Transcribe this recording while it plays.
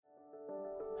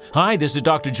Hi, this is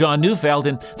Dr. John Neufeld,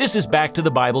 and this is Back to the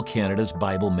Bible Canada's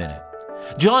Bible Minute.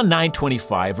 John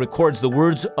 9:25 records the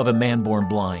words of a man born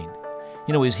blind.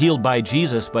 He was healed by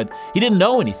Jesus, but he didn't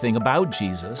know anything about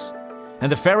Jesus. And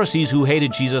the Pharisees who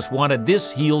hated Jesus wanted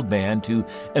this healed man to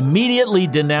immediately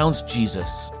denounce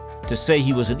Jesus, to say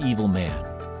he was an evil man.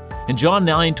 And John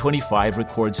 9:25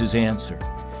 records his answer.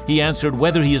 He answered,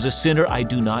 "Whether he is a sinner, I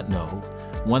do not know.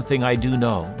 One thing I do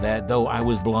know, that though I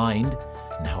was blind,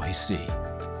 now I see."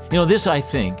 This, I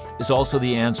think, is also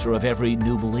the answer of every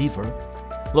new believer.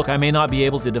 Look, I may not be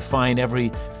able to define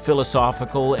every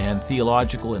philosophical and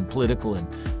theological and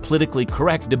politically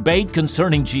correct debate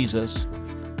concerning Jesus,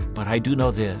 but I do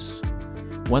know this.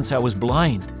 Once I was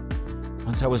blind,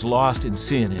 once I was lost in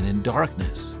sin and in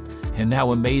darkness, and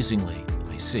now amazingly,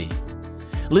 I see.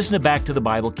 Listen to Back to the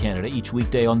Bible Canada each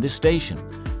weekday on this station,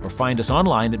 or find us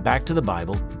online at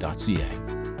backtothebible.ca.